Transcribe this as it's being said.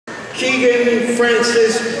Keegan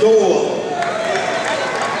Francis Dorr.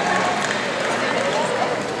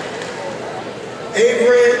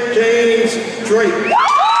 Avery James Drake.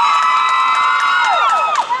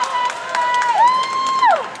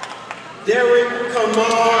 Derek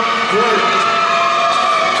Kamal Grant.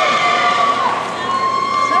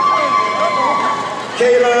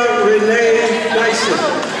 Kayla Renee Dyson.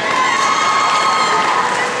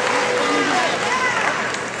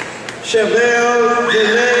 Chevelle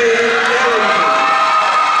Renee Ellington.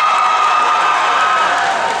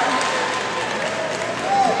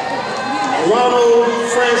 Ronald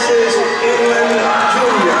Francis England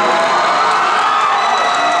Jr.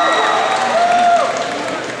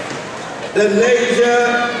 Denasia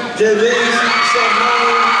Janice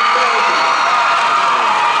Simone Felton.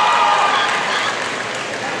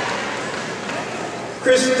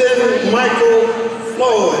 Kristen Michael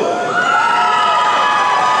Floyd.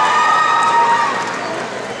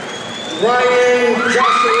 Ryan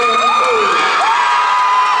Joshua Cole.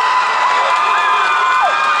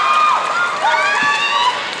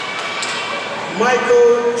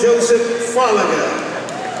 Michael Joseph Froliger.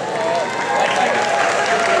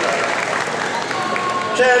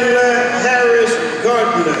 Chandler Harris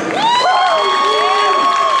Gardner.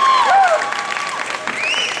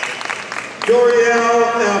 Doriel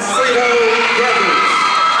Alfredo Devins.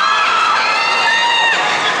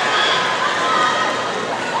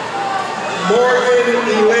 Morgan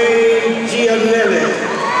Elaine Gianelli.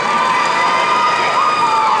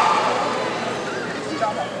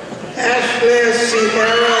 Ashley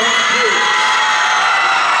Sierra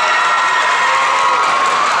Hughes.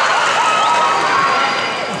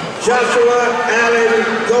 Joshua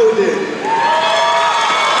Allen Golden.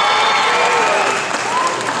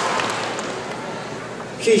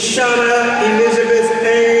 Kishana Elizabeth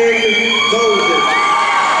Ann Golden.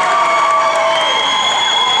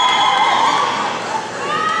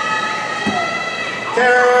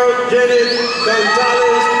 Carol Janet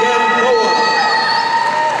Gonzalez Gamboa.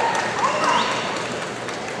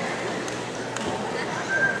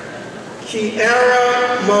 Kiara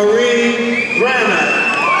Marie Grana.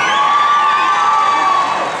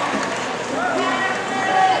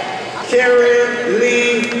 Carrie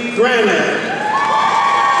Lee Grana.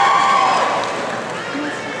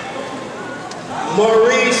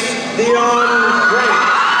 Maurice Dion Grant.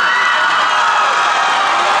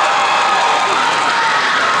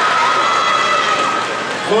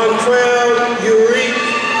 Montrell Eureka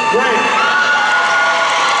Grant.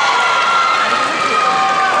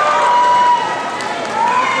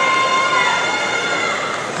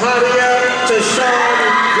 Hadia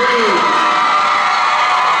Tashawn Green.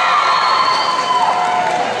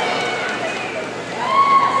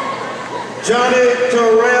 Johnny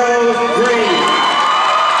Terrell Green.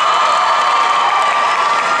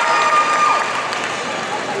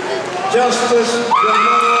 Justice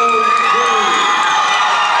Jamal Green.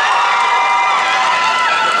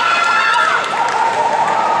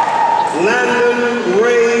 Landon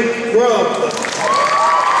Ray Grubb.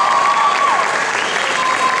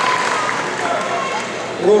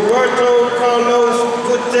 Roberto Carlos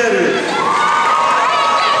Gutierrez.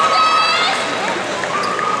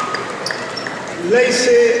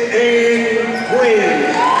 Lacey Ann Gwynn.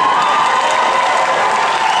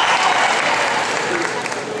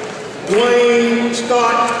 Dwayne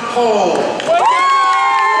Scott Hall.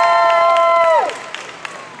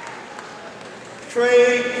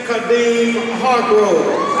 Trey Kadeem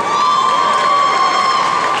Hargrove.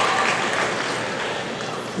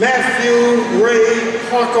 Matthew Ray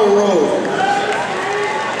Hargrove.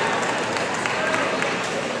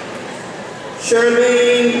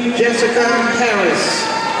 Charlene Jessica Harris.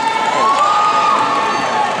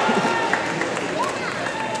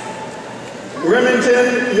 Remington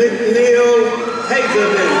McNeil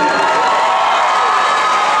Hazelden.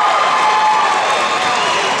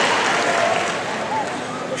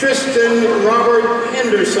 Tristan Robert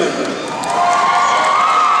Henderson.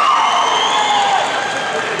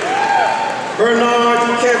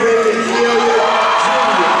 Bernard Kevin Hilliard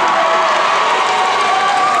Jr.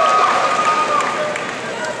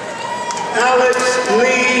 Alex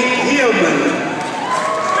Lee Hillman.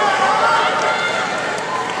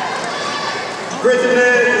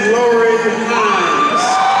 Brittany Lauren Hines.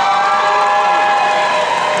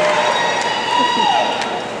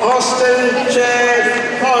 Austin Chad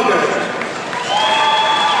Hoggart.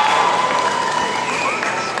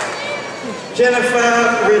 Jennifer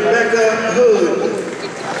Rebecca Hood.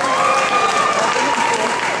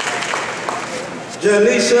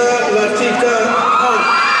 Jalisa Latika Hunt.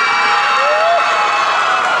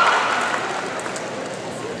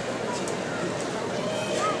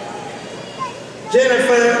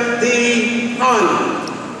 Jennifer D. Hanahan.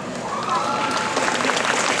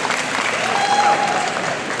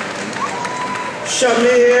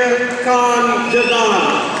 Shamir Khan Jadan.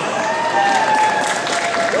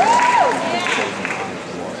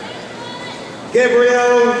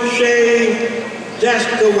 Gabrielle Shea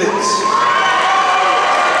Jaskowitz.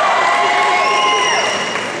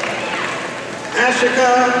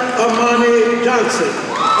 Ashika Amani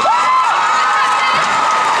Johnson.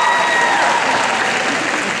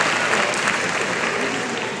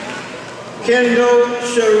 Kendall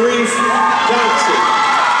Sharif Johnson.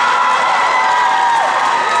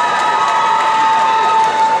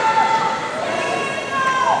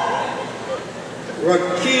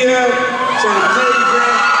 Rakia Chantasia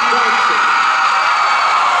Johnson.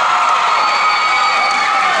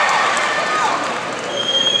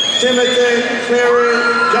 Timothy Clary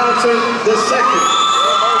Johnson II.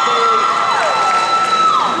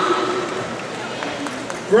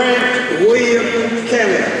 Grant William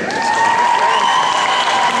Kelly.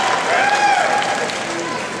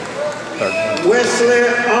 Wesley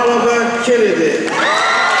Oliver Kennedy.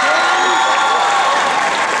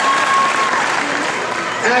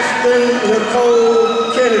 Ashton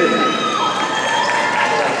Nicole Kennedy.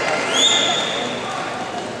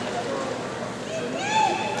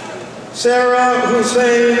 Sarah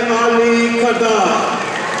Hussein Ali Kadar.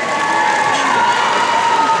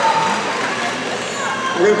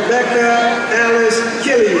 Rebecca Alice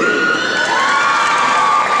Killian.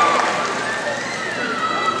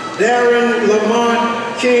 Darren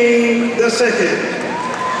Lamont King II.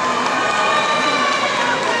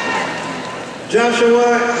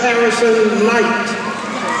 Joshua Harrison Knight.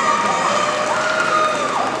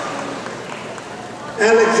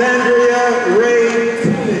 Alexandria Ray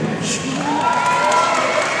Coolidge.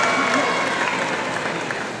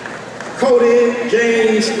 Cody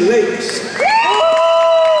James Lakes.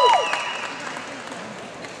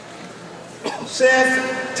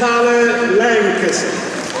 Seth Tyler Lancaster.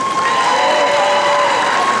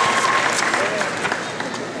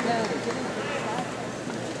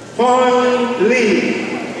 Paul Lee.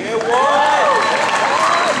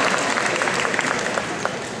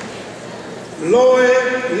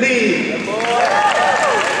 Lloyd Lee.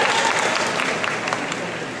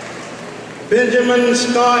 Benjamin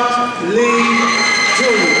Scott Lee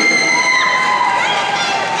Jr.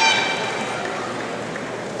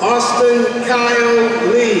 Austin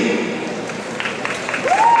Kyle Lee.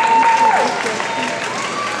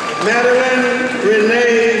 Madeline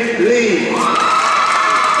Renee Lee.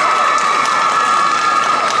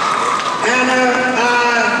 Anna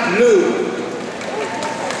I. Liu.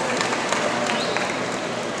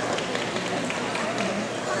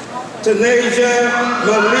 Tanasia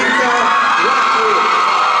Malika Rockwood.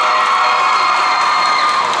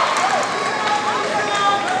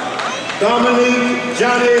 Dominique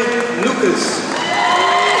Johnny Lucas.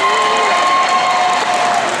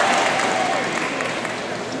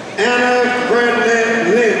 Anna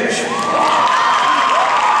Bradley Lynch.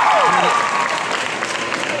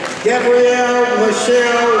 Gabrielle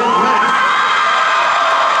Michelle Mack.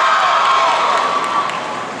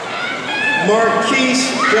 Marquise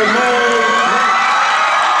Jamal Mack.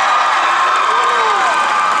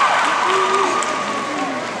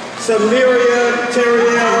 Samiria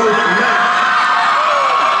Terriel Mack.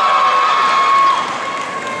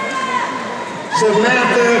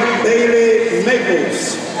 Samantha Bailey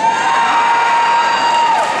Maples.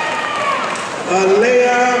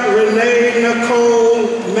 Leah Renee Nicole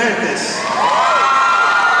Mathis.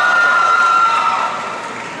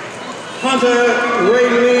 Hunter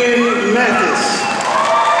Raylene Mathis.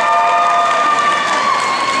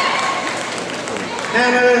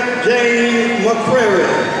 Hannah Jane McCrary.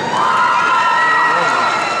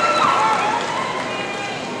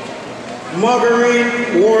 Marguerite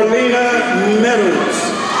Warlina Meadows.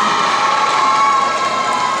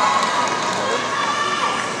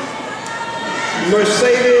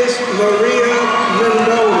 Mercedes Maria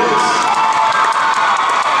Mendoza.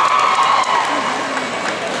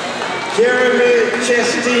 Jeremy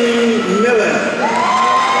Chestine Miller.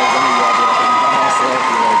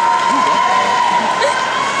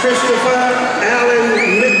 Christopher Allen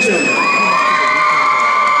Mitchell.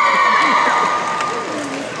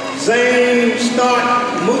 Zane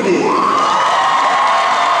Scott Moody.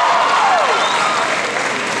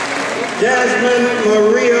 Jasmine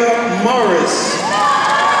Maria Morris.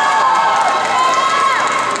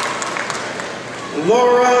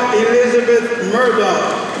 Laura Elizabeth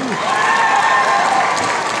Murdoch.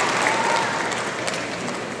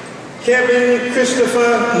 Kevin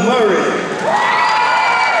Christopher Murray.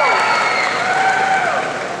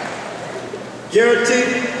 Gertie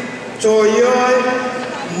Toyoy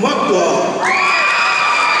Mukwa.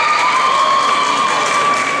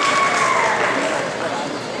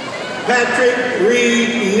 Patrick Reed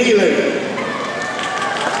Nealon.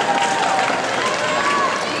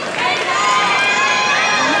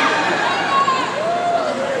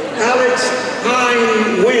 Alex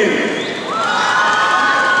Hine Wynn.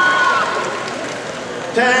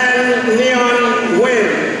 Tan Neon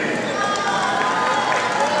Wynn.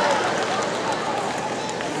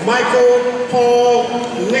 Michael Paul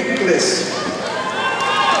Nicholas.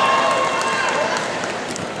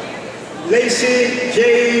 Lacey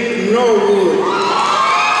Jade Norwood.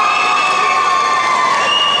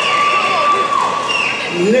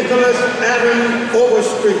 Nicholas Adam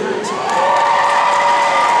Overstreet.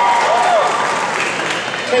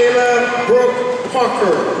 Taylor Brooke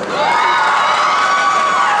Parker.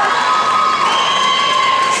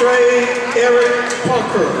 Trey Eric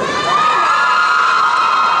Parker.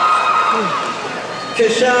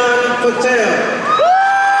 Kishan Patel.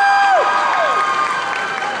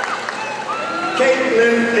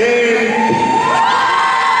 Caitlin Ann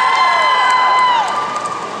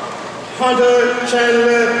Hunter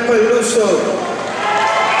Chandler Peluso.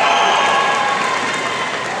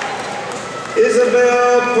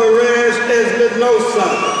 Isabel Perez Espinosa.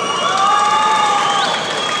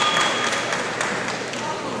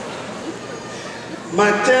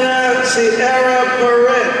 Martina Sierra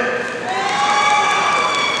Perez.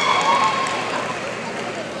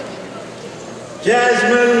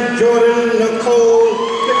 Jasmine Jordan Nicole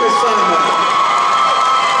Piccasama.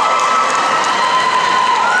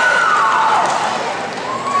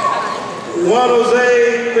 Juan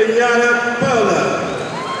Jose Pinata Perla.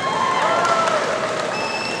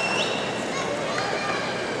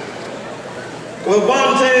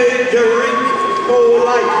 Wabante Derek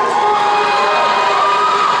Polite.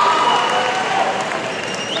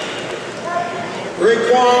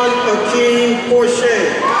 Raekwon Akeem Porche.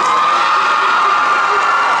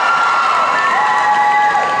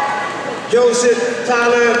 Joseph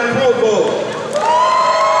Tyler Provo.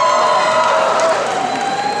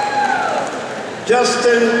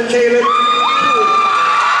 Justin Caleb Pruitt.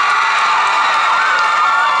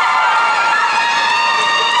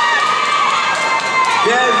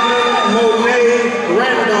 Jasmine Monet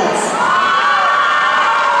Randolph.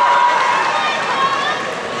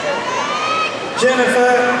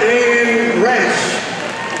 Jennifer Ann Rash.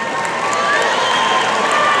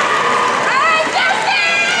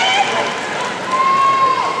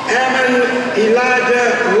 Ammon Elijah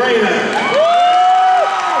Rayner.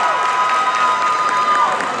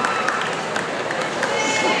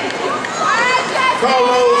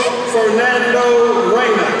 Carlos Fernando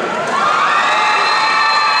Rayner.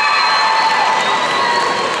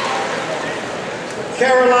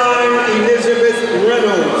 Caroline Elizabeth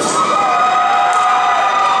Reynolds.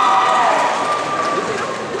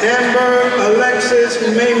 Amber Alexis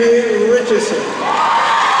Mamie Richardson.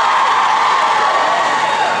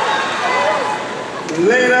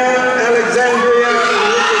 Lena Alexandria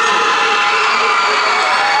Richardson.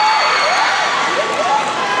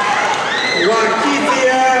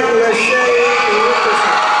 Wakithia Lachey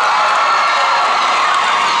Richardson.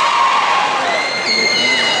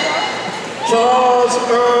 Charles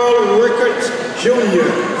Earl Ricketts Jr.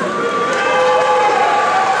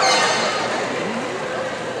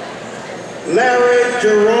 Larry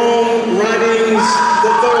Jerome Ridings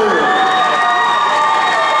III.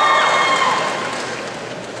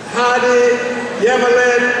 Hadi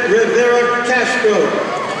Yamalet Rivera Castro.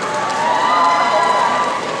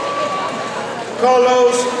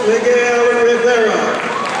 Carlos Miguel Rivera.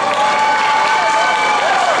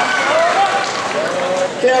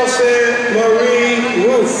 Kelsey Marie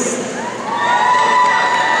Roof.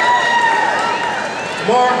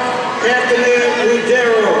 Mark Anthony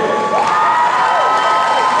Ruggiero.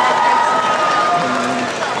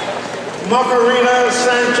 Macarena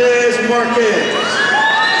Sanchez Marquez.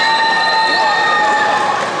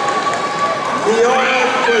 Deanna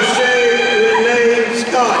Crochet Renee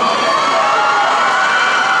Scott.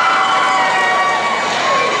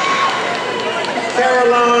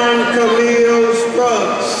 Caroline Camille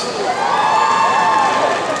Scruggs.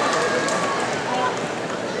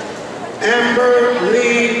 Amber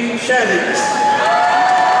Lee Shaddix.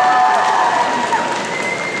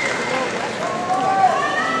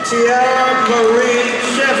 Tiara Marie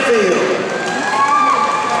Sheffield.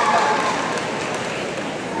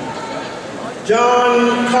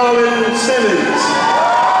 John Colin Simmons.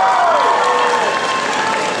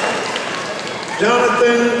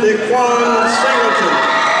 Jonathan DeQuan Singleton.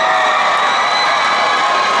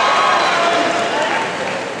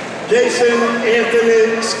 Jason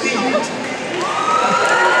Anthony Skeet.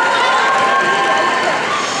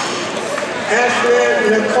 Ashley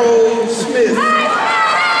Nicole Smith.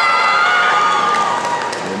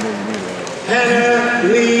 Hannah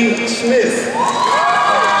Lee Smith.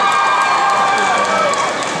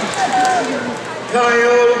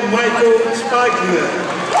 Kyle Michael Spikeman.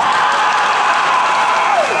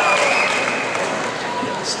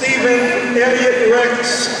 Stephen Elliott Rex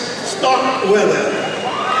Stockweather.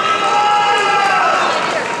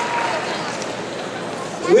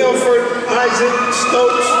 Wilford Isaac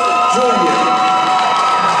Stokes Jr.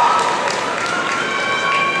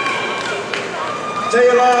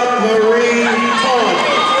 Taylor Marie Todd.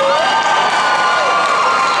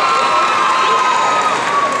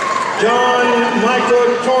 John Michael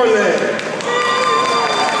Torley.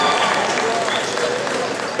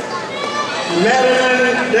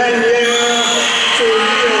 Madeline Danielle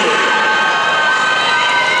Trujillo.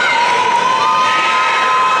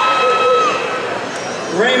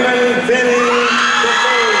 Raymond Vinny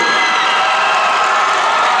Defoe.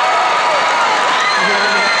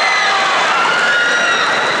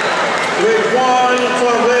 Raquan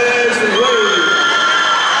Flores Wade.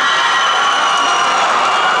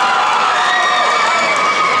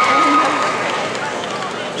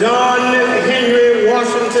 John Henry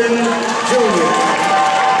Washington Jr.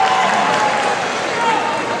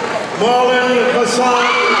 Marlon Hassan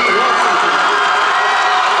Washington.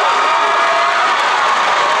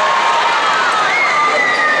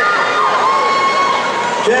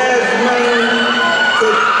 Jasmine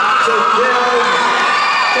Tajel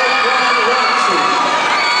Tequan Watson.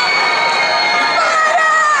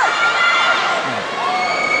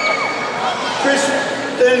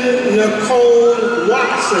 Kristen Nicole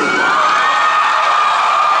Watson.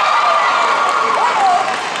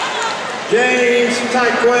 James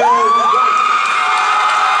Tyquell White.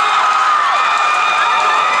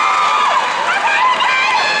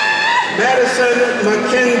 Madison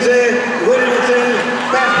Mackenzie Whittington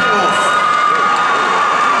Bathoff.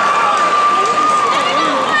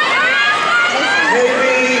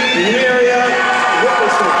 Haley Miria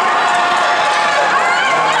Whittleston.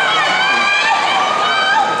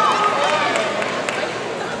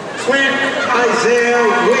 Clint Isaiah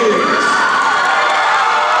Williams.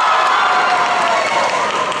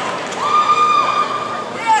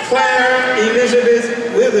 Claire Elizabeth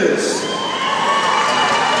Withers.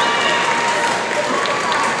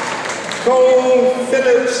 Cole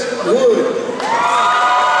Phillips Wood.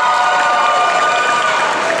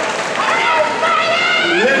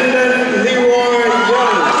 Lyndon Leroy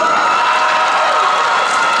Young.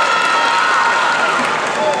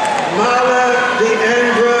 Mala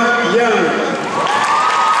Deandra Young.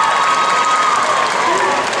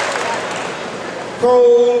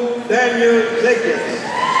 Cole Daniel Lakers.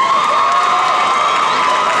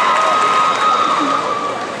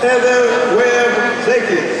 Heather Webb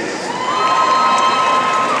Zakis.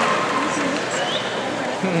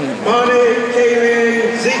 Bonnie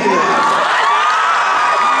Kaylin Ziegler.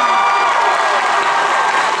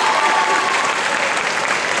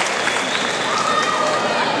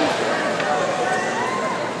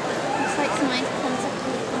 Looks like somebody comes up to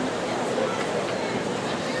the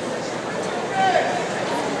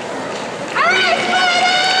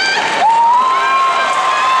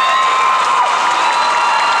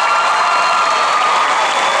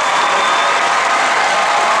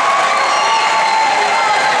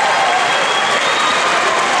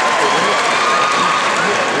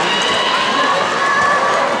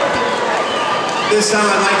This time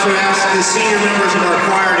I'd like to ask the senior members of our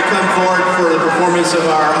choir to come forward for the performance of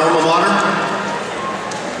our alma mater.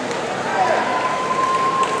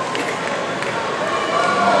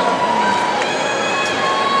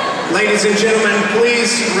 Ladies and gentlemen,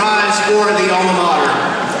 please rise for the alma mater.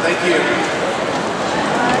 Thank you.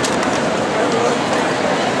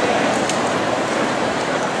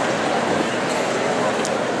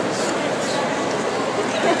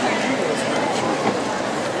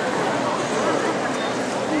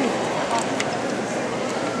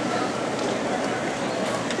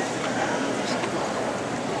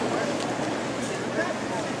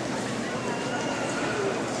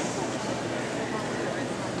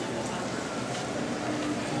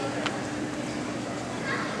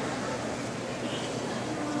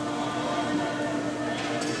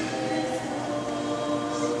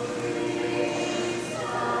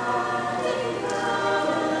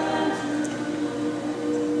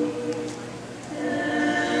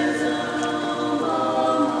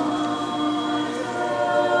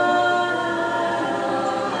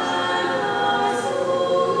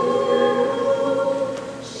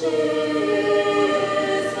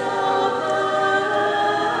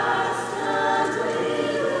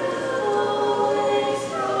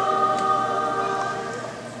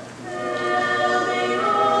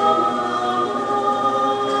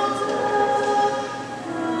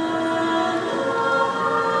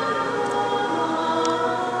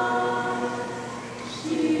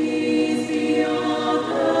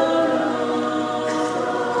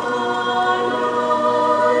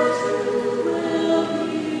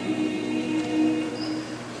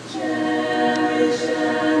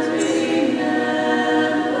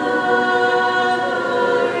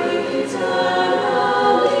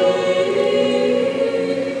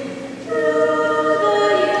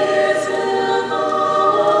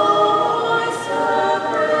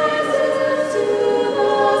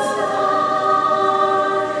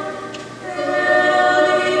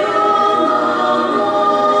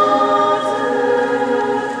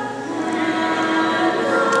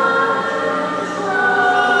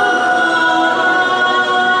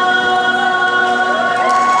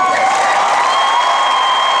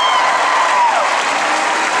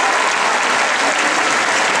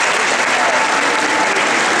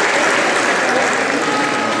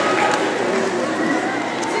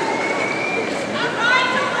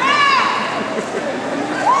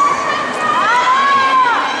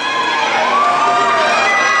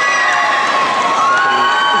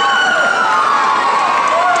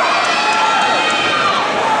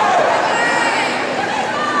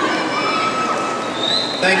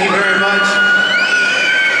 Thank you very much.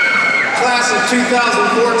 Class of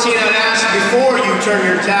 2014, I'd ask before you turn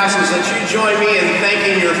your tassels that you join me in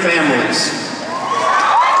thanking your families.